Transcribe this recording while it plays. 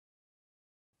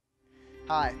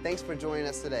Hi, thanks for joining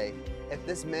us today. If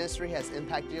this ministry has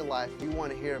impacted your life, we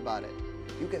want to hear about it.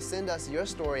 You can send us your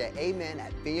story at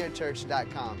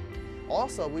amen@vineyardchurch.com.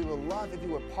 Also, we would love if you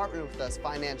would partner with us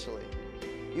financially.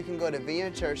 You can go to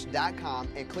vineyardchurch.com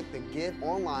and click the Give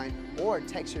online or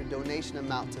text your donation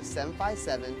amount to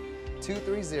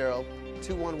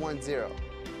 757-230-2110.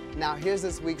 Now here's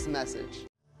this week's message.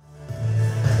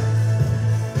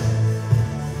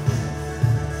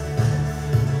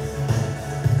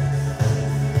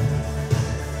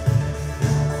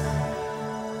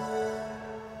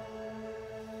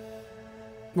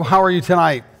 Well, how are you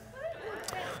tonight?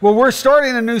 Well, we're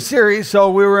starting a new series,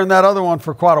 so we were in that other one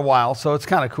for quite a while, so it's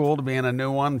kind of cool to be in a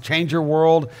new one. Change your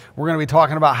world. We're going to be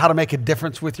talking about how to make a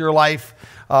difference with your life.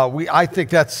 I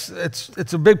think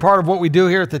it's a big part of what we do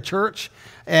here at the church,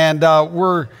 and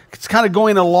it's kind of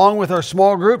going along with our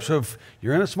small group. So if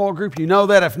you're in a small group, you know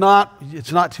that. If not,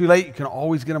 it's not too late. You can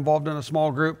always get involved in a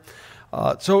small group.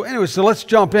 So let's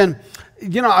jump in.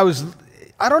 You know,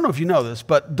 I don't know if you know this,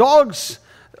 but dogs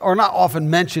are not often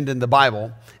mentioned in the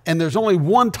Bible, and there's only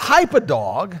one type of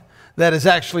dog that is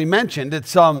actually mentioned.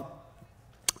 It's right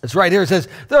here. It says,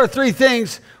 there are three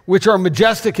things which are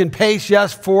majestic in pace,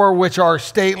 yes, four which are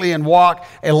stately in walk,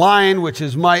 a lion which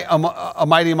is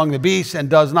mighty among the beasts and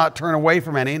does not turn away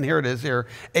from any, and here it is here,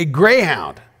 a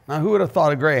greyhound. Now, who would have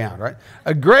thought a greyhound, right?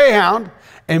 A greyhound,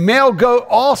 a male goat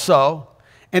also,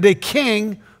 and a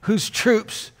king whose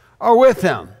troops are with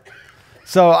him.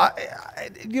 So, I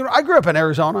grew up in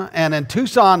Arizona, and in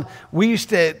Tucson,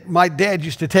 my dad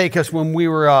used to take us when we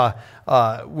were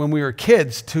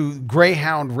kids to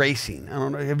greyhound racing. I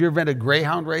don't know, have you ever been to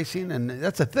greyhound racing? And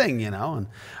that's a thing, and I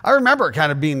remember it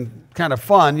kind of being kind of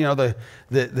fun.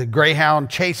 The greyhound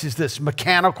chases this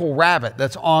mechanical rabbit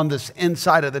that's on this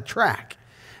inside of the track.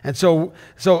 And so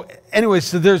I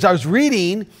was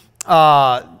reading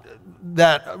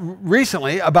that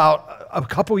recently, about a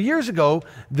couple years ago,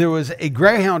 there was a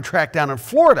greyhound track down in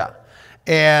Florida,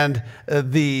 and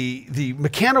the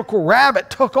mechanical rabbit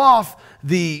took off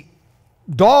the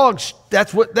dogs.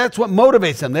 That's what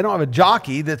motivates them. They don't have a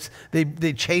jockey.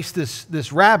 They chase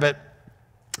this rabbit,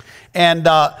 and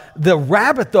the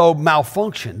rabbit though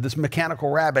malfunctioned. This mechanical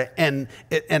rabbit, and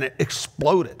it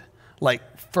exploded. Like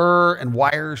fur and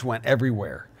wires went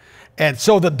everywhere. And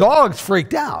so the dogs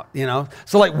freaked out,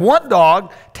 So like one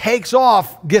dog takes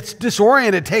off, gets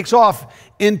disoriented, takes off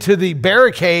into the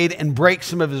barricade and breaks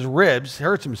some of his ribs,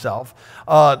 hurts himself.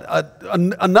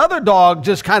 Another dog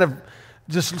just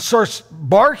starts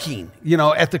barking,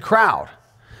 at the crowd.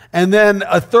 And then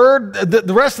a third,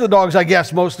 the rest of the dogs, I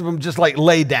guess, most of them just like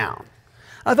lay down.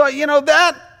 I thought,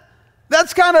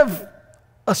 that's kind of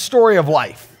a story of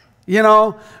life.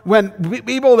 When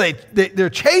people,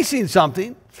 they're chasing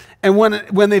something, and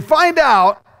when they find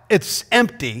out it's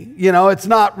empty, it's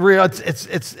not real.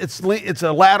 It's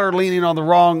a ladder leaning on the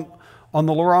wrong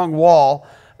wall.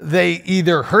 They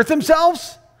either hurt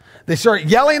themselves, they start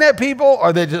yelling at people,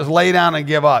 or they just lay down and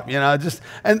give up.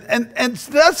 And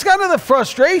that's kind of the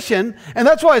frustration, and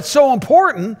that's why it's so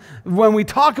important when we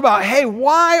talk about, hey,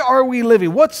 why are we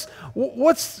living?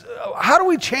 How do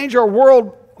we change our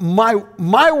world? My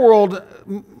world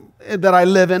that I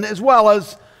live in, as well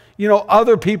as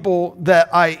other people that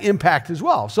I impact as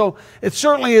well. So it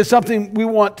certainly is something we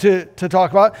want to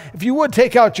talk about. If you would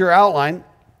take out your outline,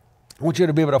 I want you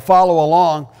to be able to follow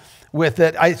along with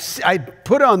it. I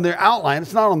put on the outline,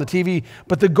 it's not on the TV,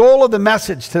 but the goal of the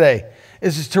message today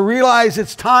is to realize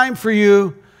it's time for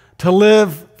you to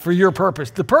live for your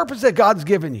purpose, the purpose that God's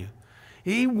given you.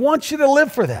 He wants you to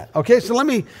live for that. Okay, so let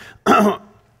me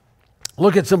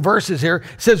look at some verses here.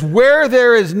 It says, where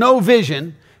there is no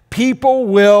vision, people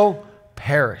will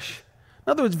perish.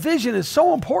 In other words, vision is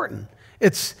so important.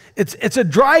 It's a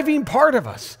driving part of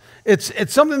us. It's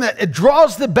something that it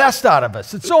draws the best out of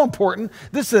us. It's so important.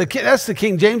 That's the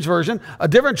King James Version. A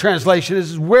different translation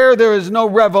is, where there is no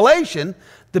revelation,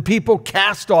 the people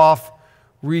cast off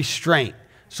restraint.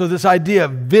 So this idea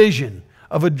of vision,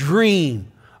 of a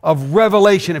dream, of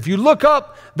revelation. If you look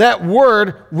up that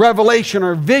word, revelation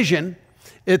or vision,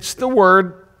 it's the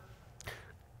word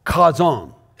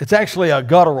kazon. It's actually a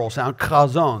guttural sound,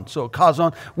 kazon. So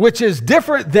kazon, which is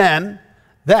different than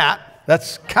that.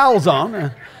 That's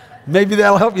calzone. Maybe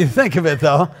that'll help you think of it,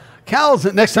 though.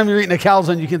 Calzone. Next time you're eating a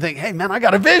calzone, you can think, hey, man, I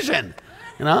got a vision.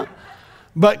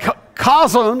 But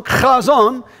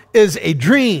kazon is a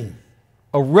dream,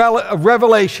 a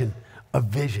revelation, a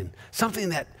vision, something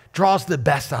that draws the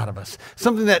best out of us,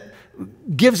 something that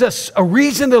gives us a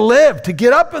reason to live, to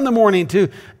get up in the morning, to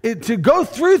go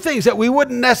through things that we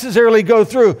wouldn't necessarily go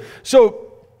through.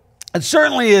 So it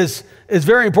certainly is is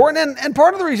very important. And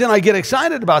part of the reason I get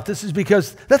excited about this is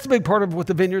because that's a big part of what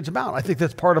the Vineyard's about. I think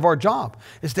that's part of our job,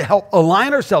 is to help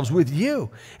align ourselves with you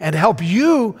and help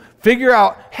you figure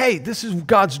out, hey, this is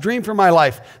God's dream for my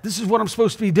life. This is what I'm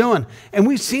supposed to be doing. And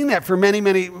we've seen that for many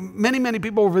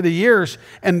people over the years.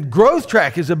 And Growth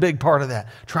Track is a big part of that,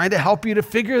 trying to help you to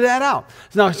figure that out.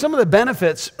 Now, some of the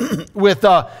benefits with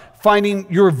finding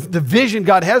the vision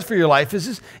God has for your life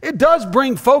is it does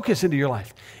bring focus into your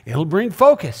life. It'll bring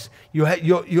focus. You'll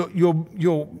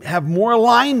have more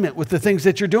alignment with the things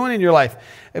that you're doing in your life,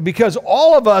 because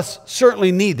all of us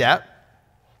certainly need that,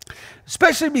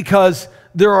 especially because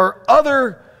there are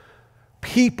other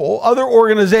people, other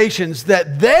organizations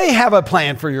that they have a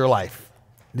plan for your life.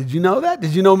 Did you know that?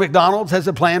 Did you know McDonald's has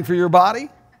a plan for your body?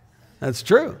 That's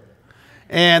true.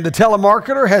 And the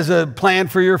telemarketer has a plan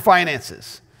for your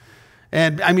finances.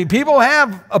 And I mean, people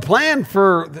have a plan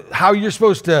for how you're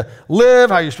supposed to live,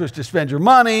 how you're supposed to spend your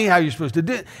money, how you're supposed to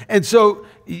do. And so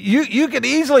you could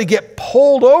easily get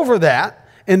pulled over that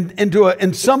into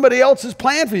somebody else's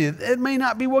plan for you. It may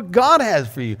not be what God has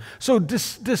for you. So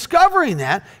discovering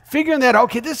that, figuring that,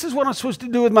 okay, this is what I'm supposed to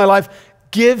do with my life,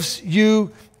 gives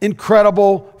you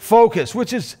incredible focus,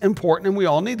 which is important, and we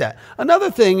all need that. Another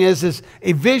thing is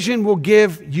a vision will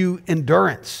give you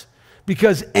endurance.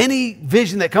 Because any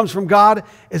vision that comes from God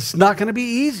is not going to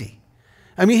be easy.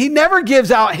 I mean, he never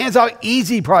hands out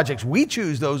easy projects. We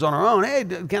choose those on our own. Hey,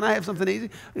 can I have something easy?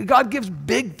 God gives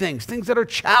big things that are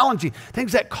challenging,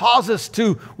 things that cause us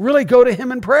to really go to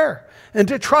him in prayer and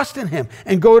to trust in him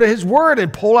and go to his word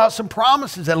and pull out some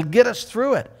promises that'll get us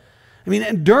through it. I mean,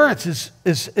 endurance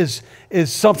is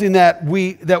something that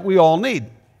we all need.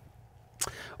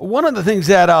 One of the things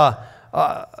that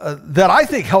I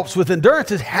think helps with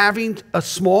endurance is having a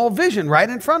small vision right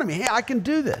in front of me. Hey, I can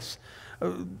do this.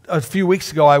 A few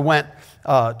weeks ago, I went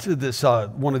to this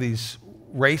one of these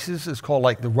races. It's called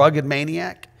like the Rugged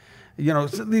Maniac. You know,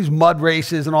 these mud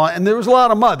races and all. And there was a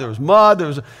lot of mud. There was mud.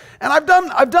 And I've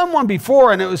done one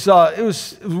before, and it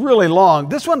was really long.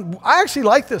 This one, I actually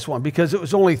like this one because it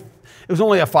was only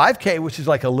a 5K, which is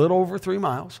like a little over 3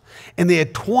 miles, and they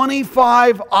had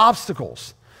 25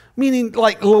 obstacles. Meaning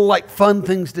little fun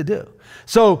things to do.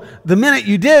 So the minute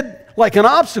you did like an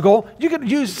obstacle,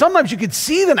 sometimes you could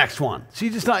see the next one. So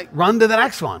you just run to the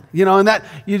next one, you know, and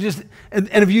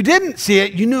if you didn't see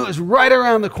it, you knew it was right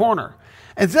around the corner.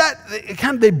 And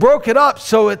they broke it up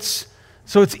so it's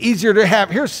easier to have.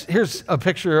 Here's a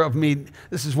picture of me.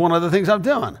 This is one of the things I'm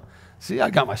doing. See, I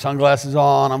got my sunglasses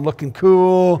on. I'm looking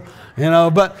cool, you know,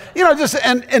 but you know,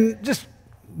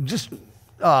 just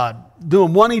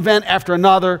doing one event after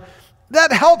another,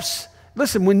 that helps.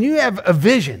 Listen, when you have a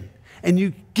vision and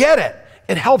you get it,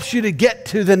 it helps you to get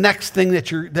to the next thing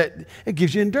that it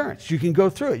gives you endurance. You can go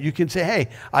through it. You can say, hey,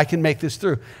 I can make this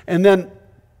through. And then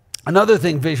another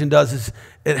thing vision does is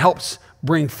it helps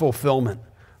bring fulfillment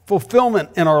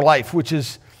in our life, which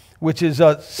is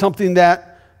something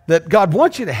that God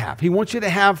wants you to have. He wants you to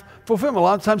have fulfillment. A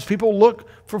lot of times people look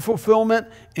for fulfillment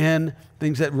in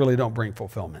things that really don't bring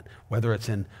fulfillment, whether it's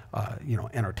in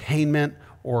entertainment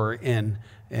or in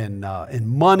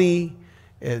money.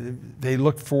 They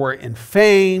look for it in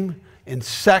fame, in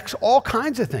sex, all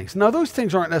kinds of things. Now, those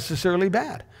things aren't necessarily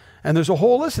bad. And there's a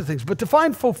whole list of things. But to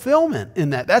find fulfillment in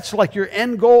that's like your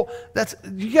end goal.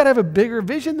 You got to have a bigger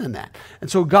vision than that. And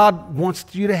so God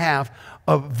wants you to have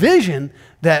a vision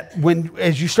that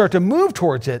as you start to move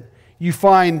towards it, you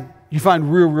find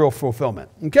real fulfillment.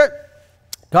 Okay?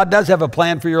 God does have a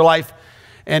plan for your life.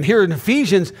 And here in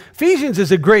Ephesians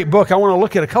is a great book. I want to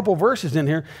look at a couple verses in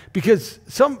here because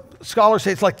some scholars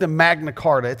say it's like the Magna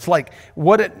Carta. It's like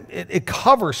what it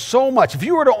covers so much. If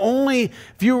you were on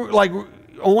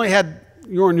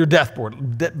your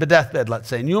deathbed, let's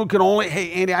say, and you can only,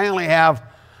 hey, Andy, I only have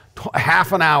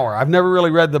half an hour. I've never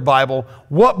really read the Bible.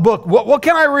 What book, what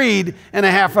can I read in a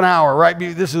half an hour, right?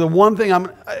 This is the one thing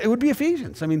it would be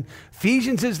Ephesians. I mean,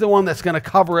 Ephesians is the one that's going to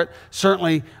cover it.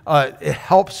 Certainly, it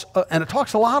helps, and it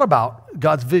talks a lot about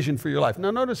God's vision for your life.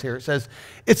 Now, notice here, it says,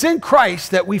 it's in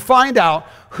Christ that we find out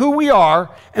who we are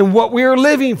and what we are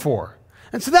living for.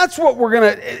 And so that's what we're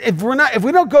going to, if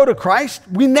we don't go to Christ,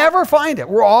 we never find it.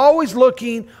 We're always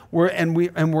looking, we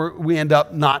end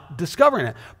up not discovering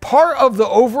it. Part of the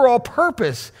overall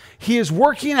purpose, he is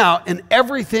working out in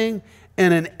everything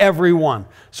and in everyone.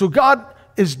 So God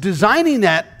is designing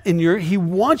that he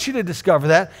wants you to discover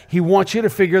that. He wants you to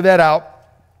figure that out.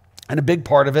 And a big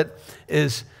part of it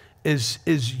is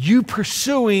you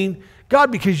pursuing God,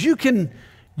 because you can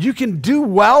do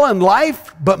well in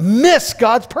life, but miss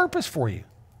God's purpose for you.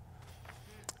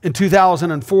 In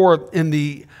 2004, in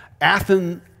the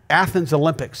Athens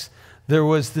Olympics, there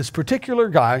was this particular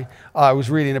guy I was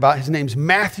reading about. His name's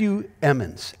Matthew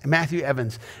Evans,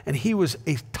 and he was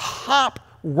a top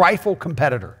rifle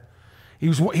competitor. He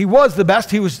was the best.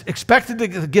 He was expected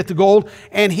to get the gold,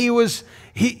 and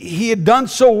he had done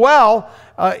so well.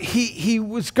 He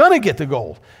was going to get the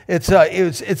gold. It's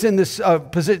in this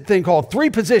thing called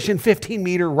 3-position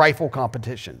 15-meter rifle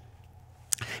competition.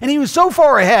 And he was so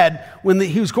far ahead when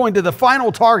he was going to the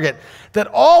final target that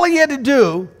all he had to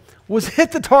do was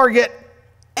hit the target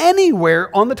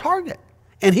anywhere on the target.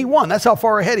 And he won. That's how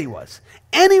far ahead he was.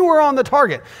 Anywhere on the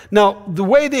target. Now, the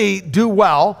way they do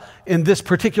well in this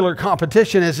particular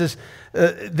competition is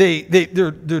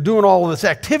they're doing all of this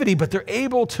activity, but they're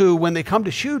able to, when they come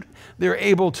to shoot, they're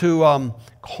able to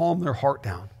calm their heart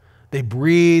down. They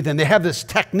breathe, and they have this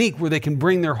technique where they can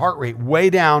bring their heart rate way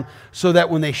down so that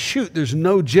when they shoot, there's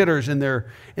no jitters in their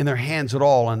hands at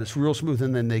all, and it's real smooth,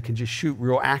 and then they can just shoot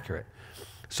real accurate.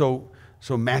 So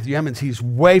Matthew Evans, he's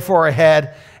way far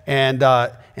ahead, and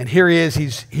here he is.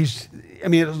 He's I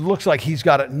mean, it looks like he's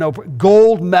got a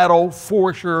gold medal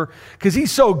for sure, because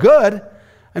he's so good.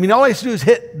 I mean, all he has to do is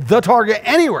hit the target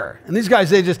anywhere. And these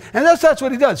guys, and that's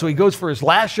what he does. So he goes for his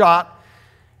last shot,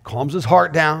 calms his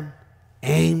heart down,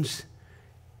 aims,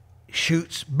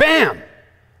 shoots, bam,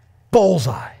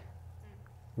 bullseye.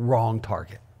 Wrong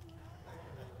target.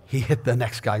 He hit the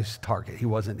next guy's target.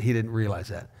 He didn't realize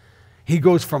that. He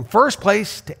goes from first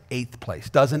place to 8th place,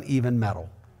 doesn't even medal.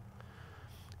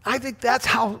 I think that's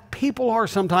how people are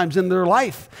sometimes in their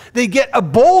life. They get a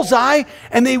bullseye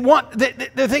and they're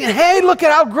thinking, hey, look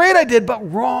at how great I did,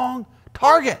 but wrong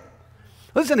target.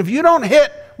 Listen, if you don't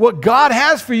hit what God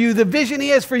has for you, the vision he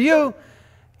has for you,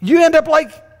 you end up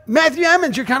like Matthew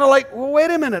Evans. You're kind of like, well,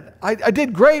 wait a minute. I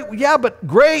did great. Yeah, but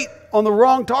great on the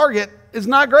wrong target is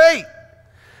not great.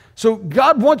 So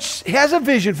God has a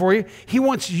vision for you. He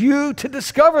wants you to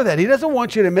discover that. He doesn't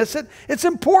want you to miss it. It's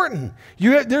important.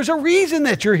 There's a reason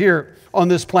that you're here on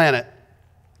this planet.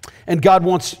 And God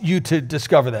wants you to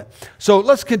discover that. So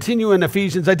let's continue in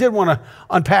Ephesians. I did want to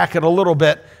unpack it a little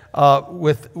bit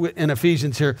in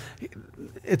Ephesians here.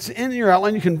 It's in your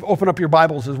outline. You can open up your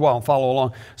Bibles as well and follow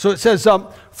along. So it says,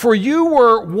 for you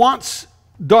were once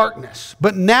darkness,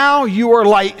 but now you are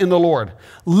light in the Lord.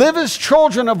 Live as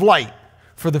children of light.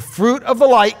 For the fruit of the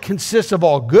light consists of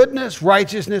all goodness,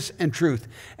 righteousness, and truth.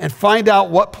 And find out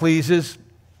what pleases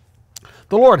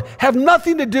the Lord. Have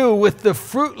nothing to do with the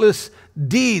fruitless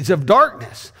deeds of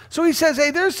darkness. So he says,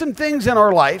 hey, there's some things in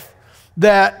our life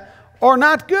that are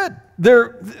not good.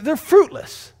 They're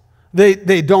fruitless.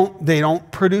 They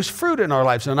don't produce fruit in our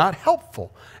lives. They're not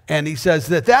helpful. And he says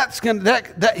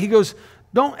he goes,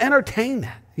 don't entertain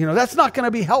that. That's not going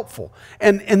to be helpful.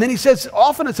 And then he says,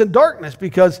 often it's in darkness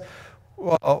because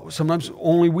sometimes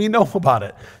only we know about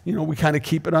it. We kind of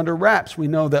keep it under wraps. We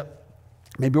know that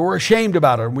maybe we're ashamed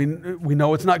about it. We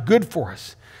know it's not good for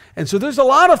us. And so there's a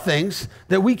lot of things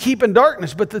that we keep in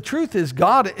darkness, but the truth is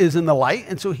God is in the light,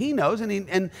 and so he knows.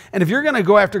 And if you're going to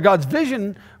go after God's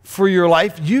vision for your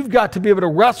life, you've got to be able to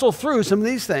wrestle through some of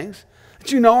these things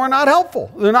that are not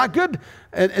helpful. They're not good.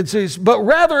 But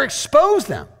rather expose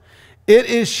them. It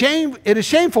is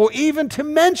shameful even to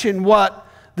mention what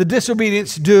the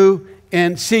disobedience do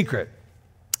in secret.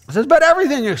 It says, but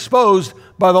everything exposed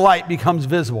by the light becomes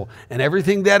visible, and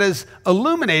everything that is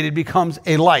illuminated becomes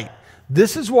a light.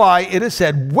 This is why it is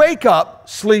said, wake up,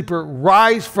 sleeper,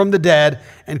 rise from the dead,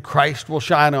 and Christ will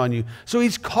shine on you. So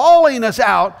he's calling us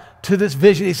out to this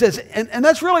vision. He says, and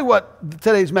that's really what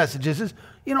today's message is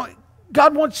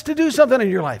God wants to do something in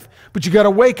your life, but you got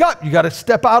to wake up. You got to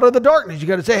step out of the darkness. You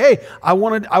got to say, hey, I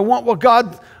want what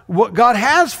God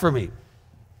has for me.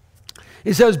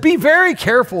 He says, be very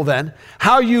careful then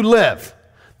how you live,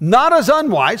 not as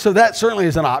unwise, so that certainly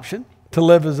is an option, to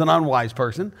live as an unwise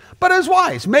person, but as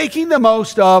wise, making the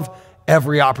most of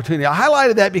every opportunity. I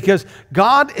highlighted that because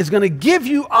God is going to give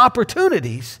you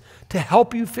opportunities to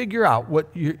help you figure out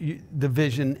what the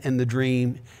vision and the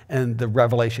dream and the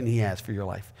revelation he has for your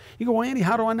life. You go, well, Andy,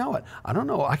 how do I know it? I don't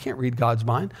know. I can't read God's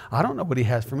mind. I don't know what he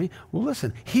has for me. Well,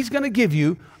 listen, he's going to give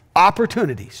you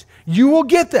opportunities. You will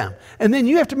get them. And then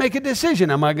you have to make a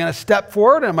decision. Am I going to step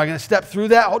forward? Am I going to step through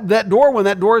that door when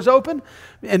that door is open?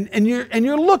 And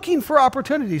you're looking for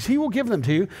opportunities. He will give them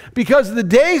to you because the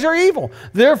days are evil.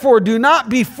 Therefore, do not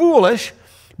be foolish,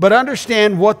 but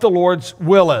understand what the Lord's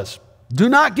will is. Do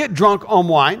not get drunk on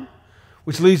wine,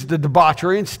 which leads to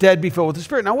debauchery. Instead, be filled with the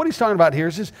Spirit. Now, what he's talking about here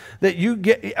is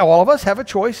that all of us have a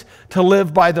choice to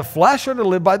live by the flesh or to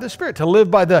live by the Spirit. To live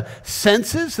by the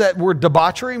senses. That word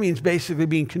debauchery means basically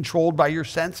being controlled by your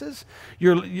senses.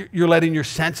 You're letting your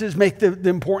senses make the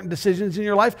important decisions in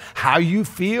your life. How you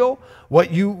feel,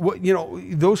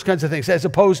 those kinds of things, as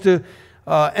opposed to.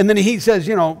 And then he says,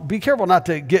 be careful not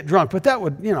to get drunk. But that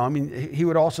would, he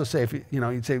would also say,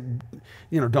 he'd say,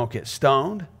 don't get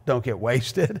stoned, don't get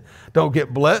wasted, don't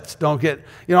get blitzed, don't get,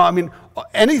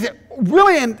 anything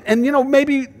really. And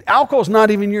maybe alcohol's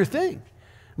not even your thing.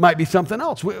 It might be something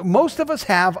else. Most of us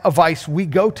have a vice we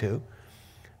go to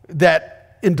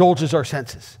that indulges our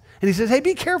senses. And he says, hey,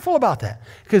 be careful about that,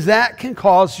 because that can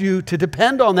cause you to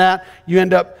depend on that. You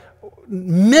end up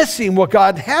missing what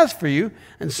God has for you.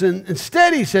 And so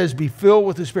instead, he says, be filled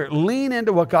with the Spirit. Lean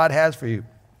into what God has for you.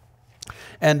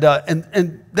 And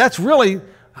that's really,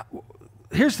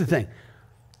 here's the thing.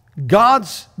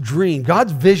 God's dream,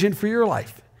 God's vision for your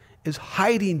life is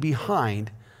hiding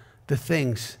behind the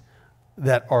things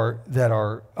that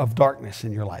are of darkness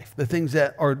in your life. The things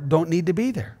that don't need to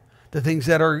be there. The things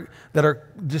that are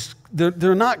just,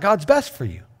 they're not God's best for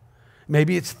you.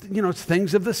 Maybe it's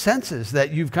things of the senses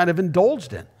that you've kind of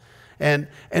indulged in. And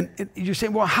you're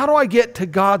saying, well, how do I get to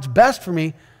God's best for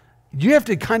me? You have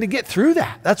to kind of get through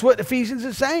that. That's what Ephesians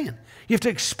is saying. You have to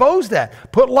expose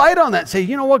that. Put light on that. Say,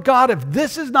 you know what, God, if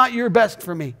this is not your best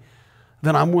for me,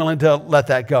 then I'm willing to let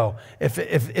that go.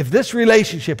 If this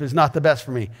relationship is not the best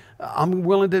for me, I'm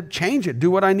willing to change it,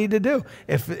 do what I need to do.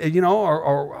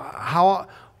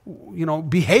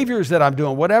 Behaviors that I'm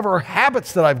doing, whatever, or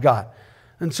habits that I've got.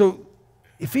 And so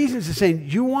Ephesians is saying,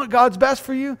 you want God's best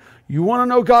for you? You want to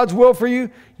know God's will for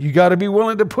you? You got to be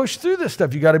willing to push through this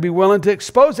stuff. You got to be willing to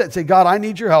expose that and say, God, I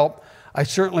need your help. I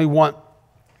certainly want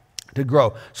to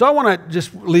grow. So I want to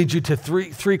just lead you to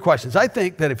three questions. I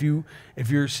think that if you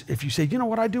say, you know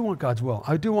what, I do want God's will.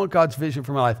 I do want God's vision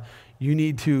for my life. You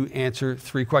need to answer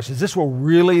 3 questions. This will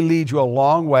really lead you a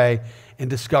long way in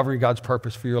discovering God's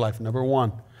purpose for your life. Number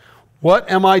 1,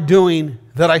 what am I doing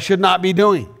that I should not be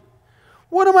doing?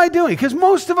 What am I doing? Because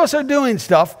most of us are doing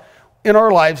stuff in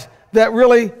our lives that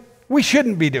really we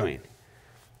shouldn't be doing.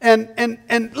 And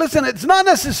listen, it's not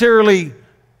necessarily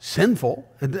sinful.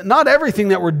 Not everything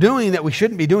that we're doing that we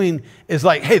shouldn't be doing is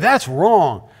like, hey, that's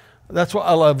wrong. That's why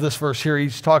I love this verse here. He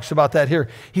talks about that here.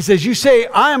 He says, you say,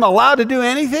 I am allowed to do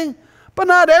anything, but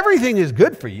not everything is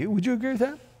good for you. Would you agree with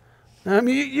that? I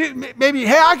mean, maybe,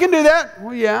 hey, I can do that.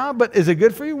 Well, yeah, but is it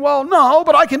good for you? Well, no,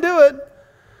 but I can do it.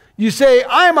 You say,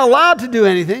 I am allowed to do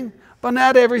anything, but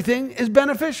not everything is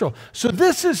beneficial. So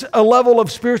this is a level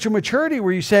of spiritual maturity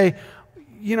where you say,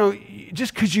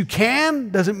 just because you can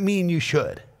doesn't mean you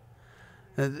should.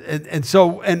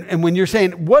 And when you're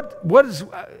saying,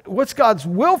 what's God's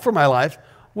will for my life?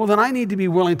 Well, then I need to be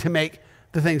willing to make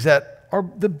the things that are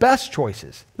the best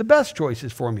choices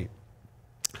for me.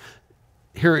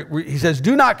 Here he says,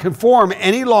 do not conform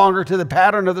any longer to the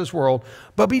pattern of this world,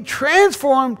 but be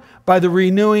transformed by the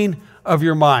renewing of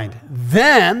your mind.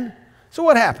 Then, so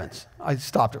what happens? I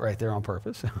stopped it right there on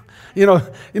purpose. In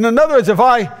other words, if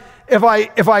I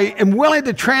am willing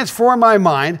to transform my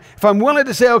mind, if I'm willing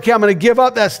to say, okay, I'm going to give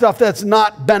up that stuff that's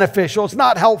not beneficial, it's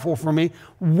not helpful for me,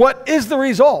 what is the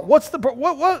result? What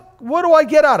do I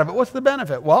get out of it? What's the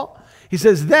benefit? Well, he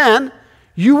says, then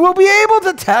you will be able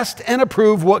to test and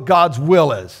approve what God's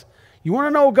will is. You want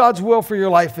to know what God's will for your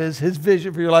life is, his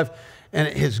vision for your life, and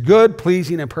his good,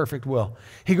 pleasing, and perfect will.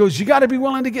 He goes, you got to be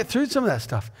willing to get through some of that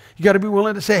stuff. You got to be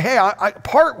willing to say, hey, I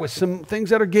part with some things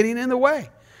that are getting in the way.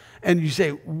 And you say,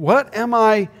 what am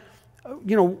I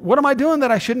doing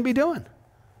that I shouldn't be doing?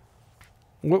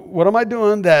 What am I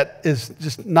doing that is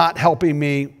just not helping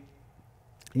me,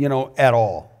 at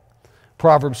all?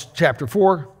 Proverbs chapter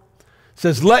 4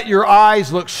 says, let your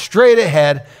eyes look straight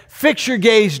ahead, fix your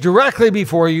gaze directly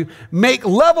before you, make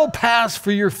level paths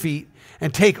for your feet,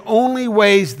 and take only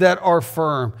ways that are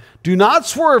firm. Do not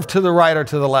swerve to the right or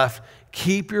to the left.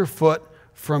 Keep your foot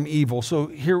from evil. So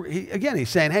here, he's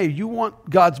saying, hey, you want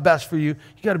God's best for you.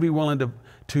 You got to be willing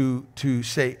to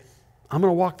say, I'm going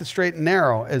to walk the straight and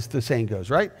narrow, as the saying goes,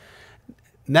 right?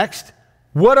 Next,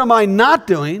 what am I not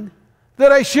doing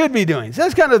that I should be doing? So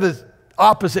that's kind of the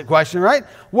opposite question, right?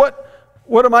 What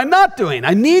am I not doing?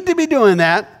 I need to be doing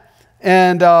that,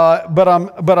 but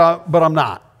I'm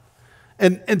not.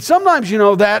 And sometimes,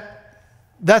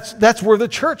 that's where the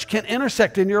church can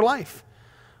intersect in your life.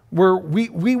 Where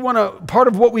we want to, part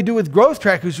of what we do with Growth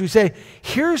Track is we say,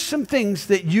 here's some things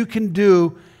that you can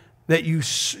do that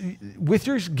with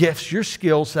your gifts, your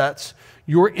skill sets,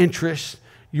 your interests,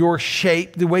 your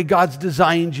shape, the way God's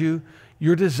designed you,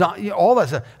 your design, all that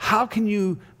stuff. How can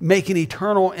you make an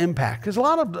eternal impact? Because a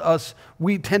lot of us,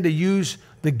 we tend to use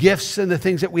the gifts and the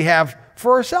things that we have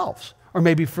for ourselves, or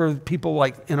maybe for people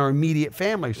like in our immediate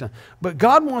families. But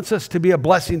God wants us to be a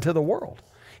blessing to the world.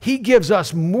 He gives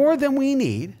us more than we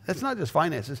need. That's not just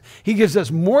finances. He gives us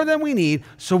more than we need,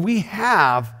 so we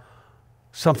have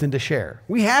something to share.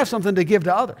 We have something to give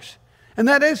to others. And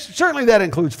certainly that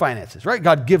includes finances, right?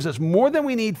 God gives us more than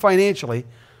we need financially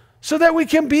so that we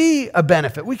can be a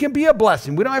benefit. We can be a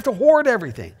blessing. We don't have to hoard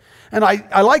everything. And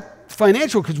I like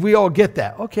financial because we all get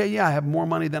that. Okay, yeah, I have more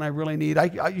money than I really need.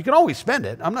 You can always spend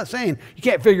it. I'm not saying you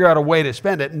can't figure out a way to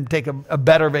spend it and take a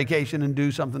better vacation and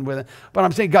do something with it. But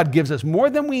I'm saying God gives us more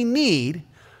than we need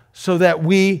so that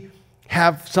we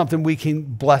have something we can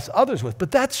bless others with.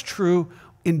 But that's true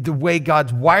in the way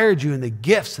God's wired you and the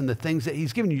gifts and the things that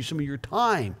He's given you, some of your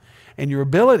time and your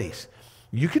abilities.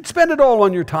 You could spend it all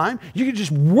on your time. You could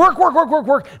just work,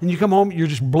 and you come home, you're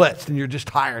just blitzed, and you're just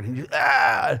tired,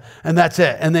 and that's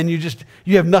it. And then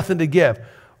you have nothing to give.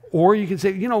 Or you can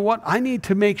say, you know what, I need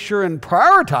to make sure and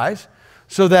prioritize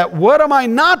so that what am I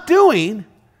not doing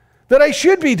that I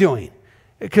should be doing?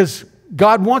 Because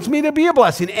God wants me to be a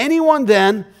blessing. Anyone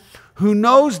then who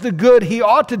knows the good he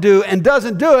ought to do and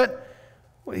doesn't do it,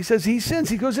 well, he says he sins.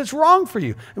 He goes, it's wrong for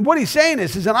you. And what he's saying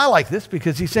is, and I like this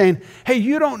because he's saying, hey,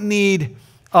 you don't need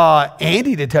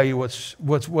Andy to tell you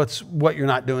what you're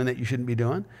not doing that you shouldn't be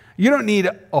doing. You don't need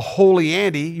a holy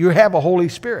Andy. You have a Holy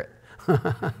Spirit.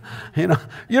 You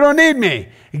don't need me.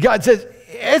 God says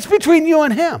it's between you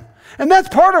and him. And that's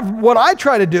part of what I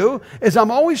try to do is I'm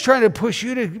always trying to push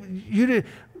you to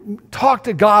talk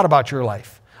to God about your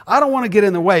life. I don't want to get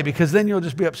in the way because then you'll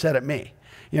just be upset at me.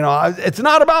 It's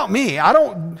not about me.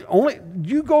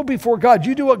 You go before God.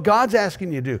 You do what God's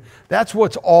asking you to do. That's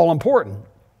what's all important.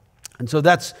 And so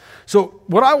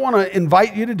what I want to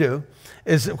invite you to do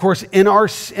is, of course, in our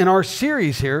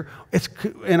series here, it's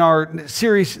in our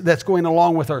series that's going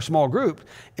along with our small group,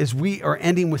 is we are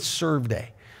ending with Serve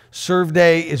Day. Serve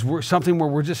Day is something where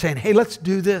we're just saying, hey, let's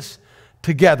do this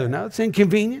together. Now, it's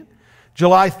inconvenient.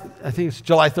 I think it's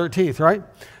July 13th, right?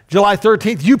 July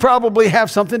 13th, you probably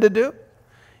have something to do.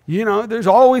 There's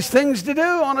always things to do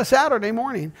on a Saturday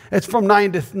morning. It's from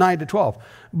 9 to 12.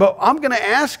 But I'm going to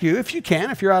ask you, if you can,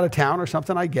 if you're out of town or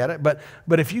something, I get it. But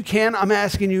if you can, I'm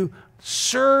asking you,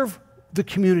 serve the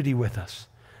community with us.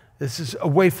 This is a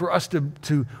way for us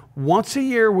to once a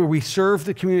year where we serve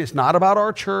the community. It's not about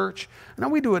our church. Now,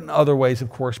 we do it in other ways, of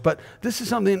course, but this is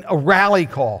something, a rally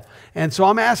call. And so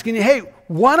I'm asking you, hey,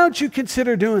 why don't you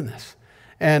consider doing this?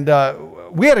 And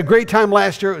we had a great time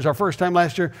last year. It was our first time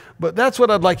last year. But that's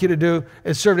what I'd like you to do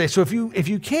is Serve Day. So if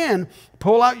you can,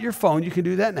 pull out your phone. You can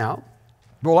do that now.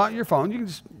 Pull out your phone. You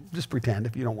can just pretend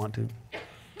if you don't want to.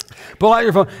 Pull out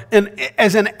your phone. And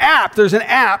as an app, there's an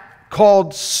app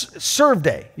called Serve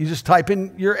Day. You just type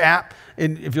in your app,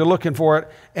 and if you're looking for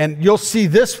it, and you'll see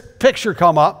this picture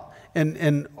come up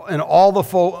in all the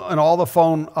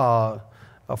phone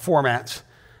formats.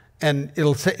 And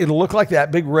it'll look like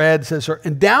that, big red says,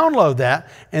 and download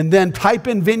that, and then type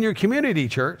in Vineyard Community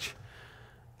Church,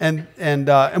 and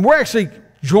we're actually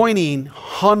joining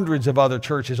hundreds of other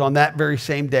churches on that very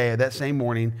same day, that same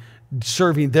morning,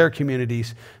 serving their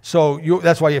communities. So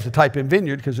that's why you have to type in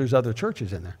Vineyard, because there's other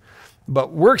churches in there.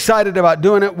 But we're excited about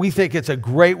doing it. We think it's a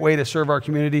great way to serve our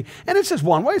community. And it's just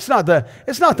one way. It's not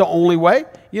the only way.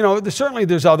 Certainly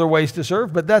there's other ways to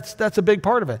serve, but that's a big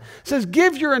part of it. It says,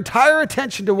 give your entire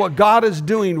attention to what God is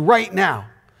doing right now.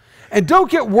 And don't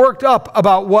get worked up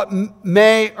about what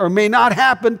may or may not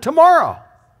happen tomorrow.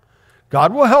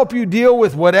 God will help you deal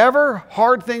with whatever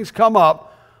hard things come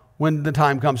up when the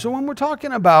time comes. So when we're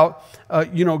talking about,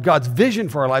 God's vision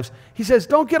for our lives, he says,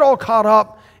 don't get all caught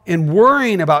up in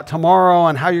worrying about tomorrow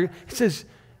and he says,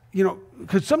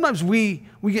 because sometimes we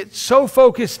get so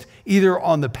focused either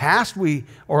on the past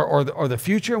or the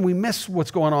future, and we miss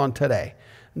what's going on today.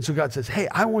 And so God says, hey,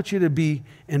 I want you to be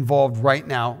involved right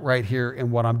now, right here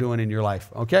in what I'm doing in your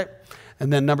life, okay?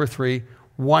 And then number 3,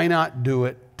 why not do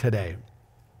it today?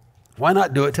 Why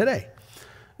not do it today?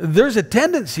 There's a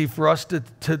tendency for us to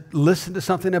listen to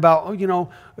something about,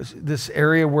 this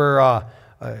area where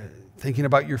thinking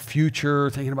about your future,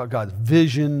 thinking about God's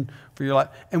vision for your life.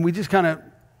 And we just kind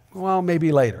of,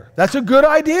 maybe later. That's a good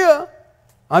idea.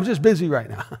 I'm just busy right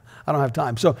now. I don't have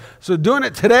time. So doing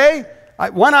it today,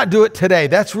 why not do it today?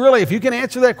 That's really, if you can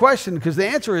answer that question, because the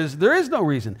answer is there is no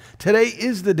reason. Today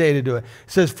is the day to do it.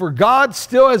 It says, for God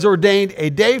still has ordained a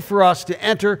day for us to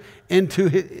enter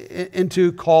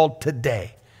into called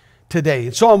today. Today.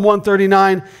 In Psalm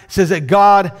 139, it says that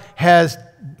God has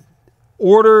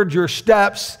ordered your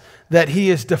steps, that he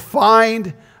has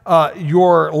defined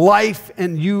your life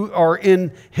and you are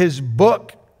in his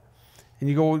book, and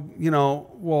you go,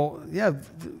 well, yeah,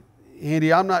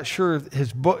 Andy, I'm not sure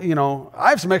his book, I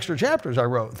have some extra chapters I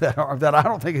wrote that I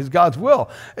don't think is God's will.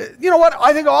 You know what?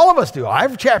 I think all of us do. I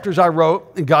have chapters I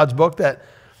wrote in God's book that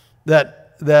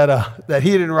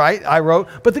he didn't write, I wrote.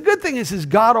 But the good thing is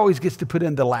God always gets to put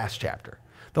in the last chapter.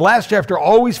 The last chapter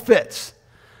always fits.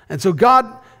 And so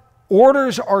God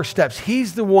orders our steps.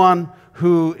 He's the one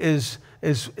who is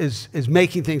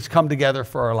making things come together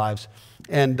for our lives.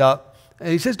 And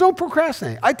he says, don't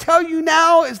procrastinate. I tell you,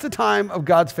 now is the time of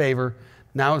God's favor.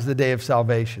 Now is the day of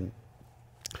salvation.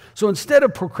 So instead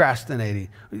of procrastinating,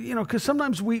 because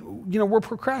sometimes we're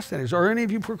procrastinators. Are any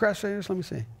of you procrastinators? Let me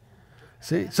see.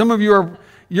 See, some of you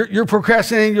you're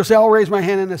procrastinating. You'll say, I'll raise my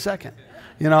hand in a second.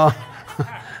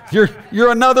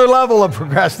 You're another level of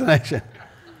procrastination.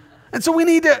 And so we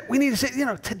need to say,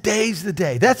 today's the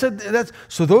day.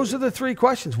 So those are the three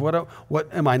questions. What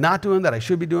am I not doing that I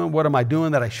should be doing? What am I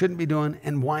doing that I shouldn't be doing?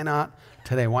 And why not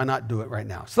today? Why not do it right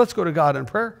now? So let's go to God in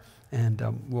prayer, and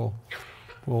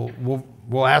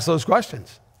we'll ask those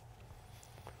questions.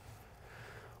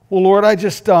 Well, Lord, I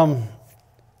just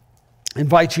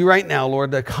invite you right now,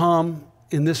 Lord, to come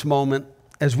in this moment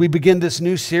as we begin this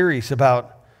new series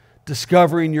about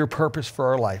discovering your purpose for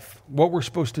our life, what we're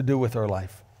supposed to do with our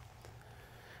life.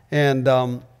 And,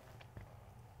 Lord,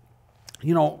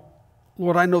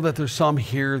 I know that there's some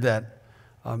here that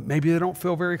maybe they don't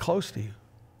feel very close to you.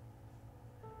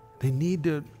 They need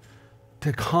to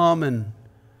come and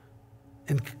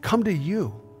come to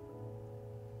you.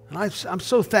 And I'm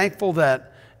so thankful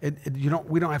that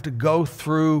we don't have to go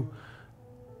through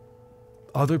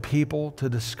other people to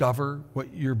discover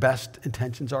what your best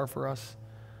intentions are for us.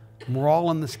 And we're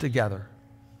all in this together.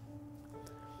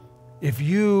 If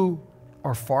you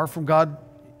are far from God,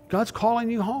 God's calling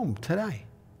you home today.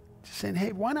 Just saying,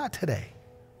 hey, why not today?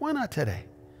 Why not today?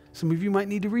 Some of you might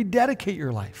need to rededicate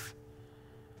your life.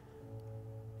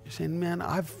 You're saying, man,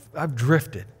 I've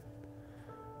drifted.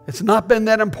 It's not been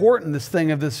that important, this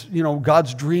thing of this,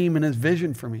 God's dream and his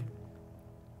vision for me.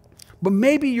 But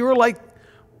maybe you're like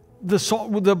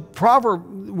the proverb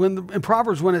in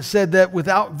Proverbs when it said that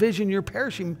without vision you're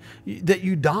perishing, that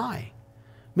you die.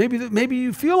 Maybe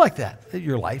you feel like that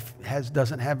your life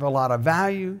doesn't have a lot of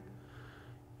value.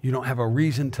 You don't have a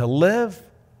reason to live.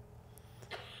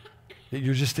 That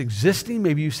you're just existing.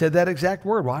 Maybe you said that exact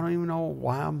word. Well, I don't even know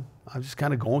why I'm just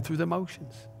kind of going through the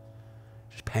motions.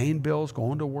 Just paying bills,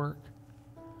 going to work.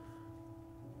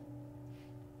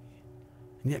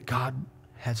 And yet God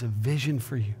has a vision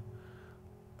for you,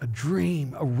 a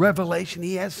dream, a revelation.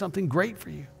 He has something great for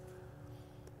you.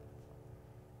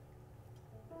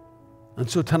 And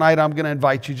so tonight I'm going to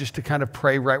invite you just to kind of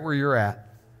pray right where you're at,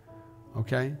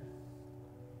 okay?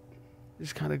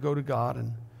 Just kind of go to God,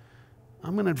 and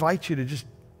I'm going to invite you to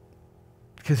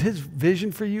because his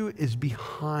vision for you is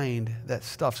behind that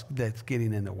stuff that's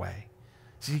getting in the way.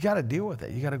 So you got to deal with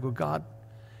it. You got to go, God,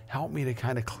 help me to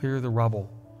kind of clear the rubble,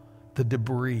 the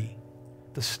debris,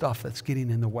 the stuff that's getting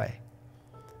in the way.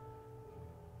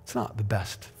 It's not the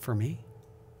best for me.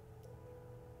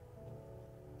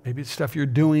 Maybe it's stuff you're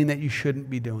doing that you shouldn't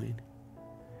be doing.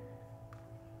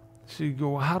 So you go,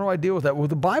 well, how do I deal with that? Well,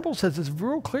 the Bible says it's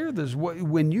real clear.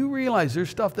 When you realize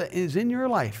there's stuff that is in your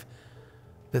life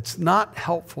that's not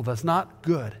helpful, that's not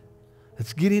good,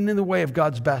 that's getting in the way of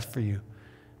God's best for you,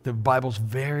 the Bible's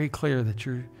very clear that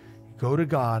you go to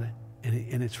God,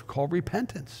 and it's called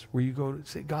repentance, where you go to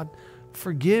say, God,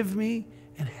 forgive me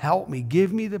and help me.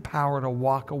 Give me the power to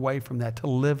walk away from that, to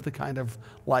live the kind of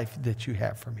life that you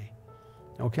have for me.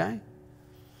 Okay?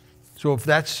 So if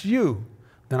that's you,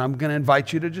 then I'm going to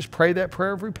invite you to just pray that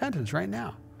prayer of repentance right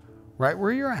now, right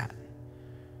where you're at.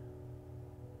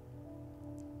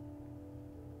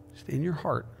 Just in your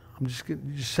heart. I'm just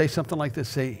going to say something like this.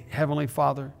 Say, Heavenly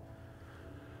Father,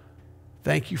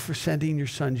 thank you for sending your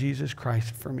Son, Jesus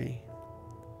Christ, for me.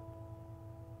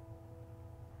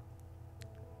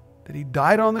 That he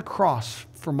died on the cross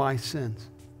for my sins.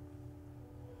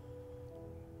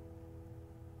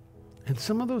 And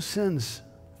some of those sins,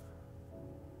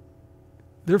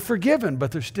 they're forgiven,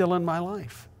 but they're still in my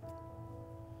life.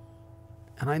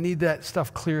 And I need that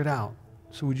stuff cleared out.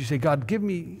 So would you say, God,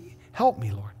 help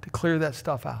me, Lord, to clear that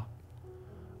stuff out.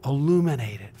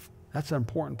 Illuminate it. That's an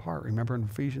important part. Remember in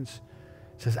Ephesians,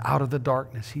 it says, out of the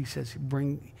darkness. He says,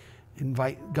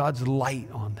 invite God's light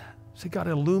on that. Say, God,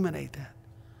 illuminate that.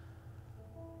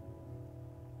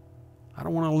 I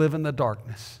don't want to live in the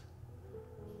darkness.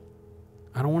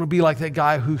 I don't want to be like that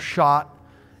guy who shot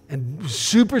and was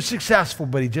super successful,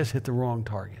 but he just hit the wrong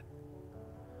target.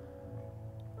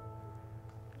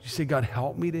 You say, God,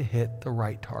 help me to hit the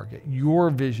right target. Your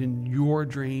vision, your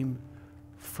dream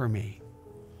for me.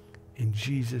 In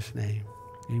Jesus' name,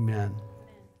 amen.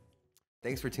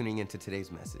 Thanks for tuning into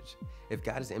today's message. If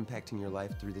God is impacting your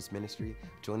life through this ministry,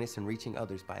 join us in reaching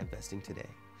others by investing today.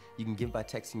 You can give by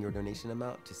texting your donation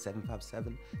amount to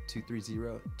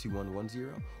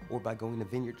 757-230-2110 or by going to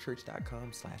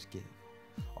vineyardchurch.com/give.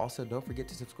 Also, don't forget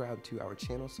to subscribe to our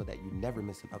channel so that you never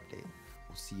miss an update.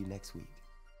 We'll see you next week.